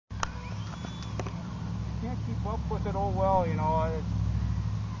keep up with it, oh well, you know.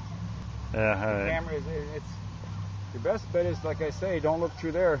 Yeah, all the right. camera it's your best bet is, like I say, don't look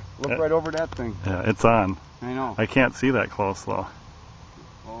through there. Look right over that thing. Yeah, it's on. I know. I can't see that close though.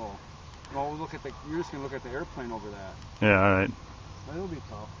 Oh. Well, look at you're just gonna look at the airplane over that. Yeah, all right. That'll be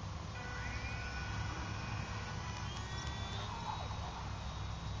tough.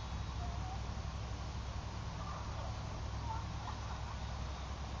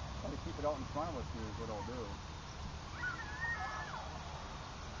 Try to keep it out in front of us here is what I'll do.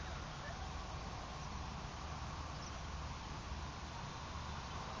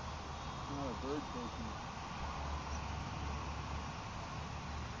 Another bird chasing.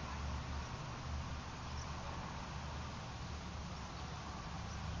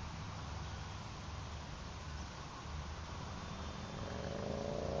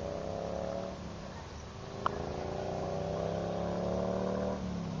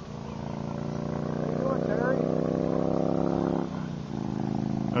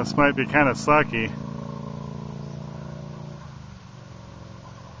 This might be kind of sucky. I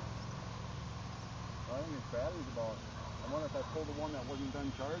think his battery's about. I wonder if I pulled the one that wasn't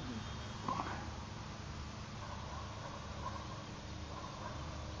done charging.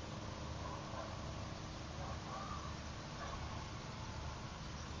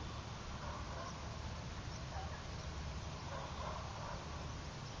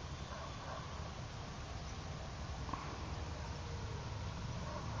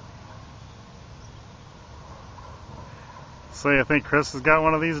 So you think Chris has got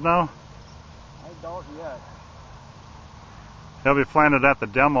one of these now? I doubt yet. He'll be flying it at the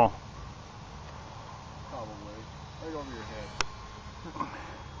demo. Probably. Right over your head.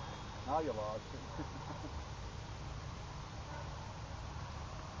 Now you lost it.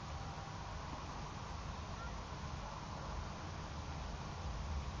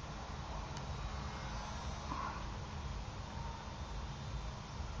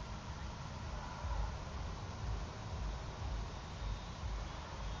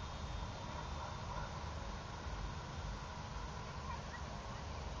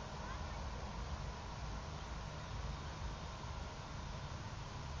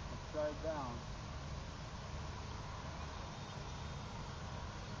 Upside down.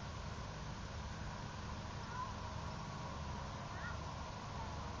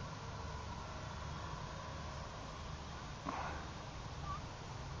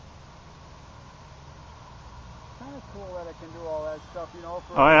 Kind of cool that I can do all that stuff, you know,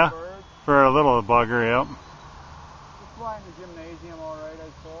 for a bird. For a little bugger, yep. Just fly in the gymnasium, all right, I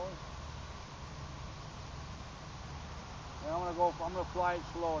suppose. And I'm gonna fly it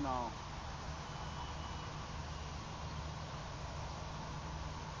slow now.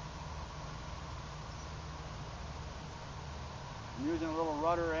 I'm using a little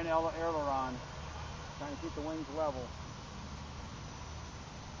rudder and aileron, trying to keep the wings level.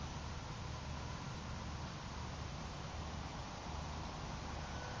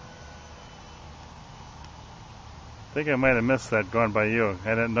 I think I might have missed that going by you. I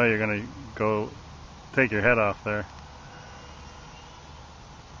didn't know you were going to go take your head off there.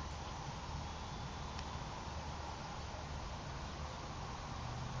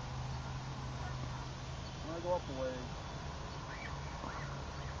 I'm going to go up a ways.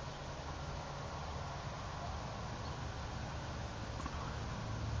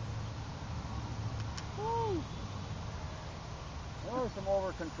 Woo! There was some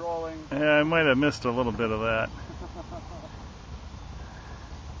over-controlling. Yeah, I might have missed a little bit of that.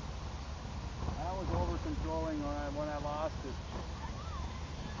 I was over-controlling when I lost it.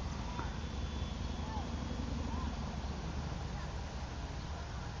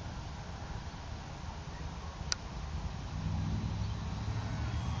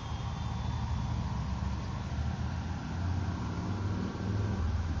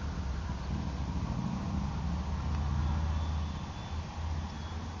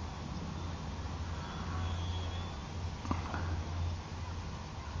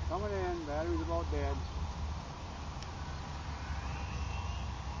 Coming in, battery's about dead.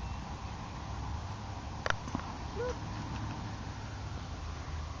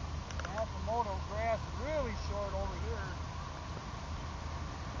 Half the moto grass is really short over here.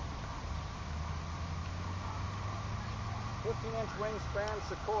 "15-inch wingspan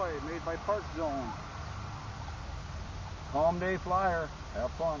Sukhoi, made by Park Zone." Calm day flyer.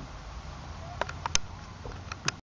 Have fun.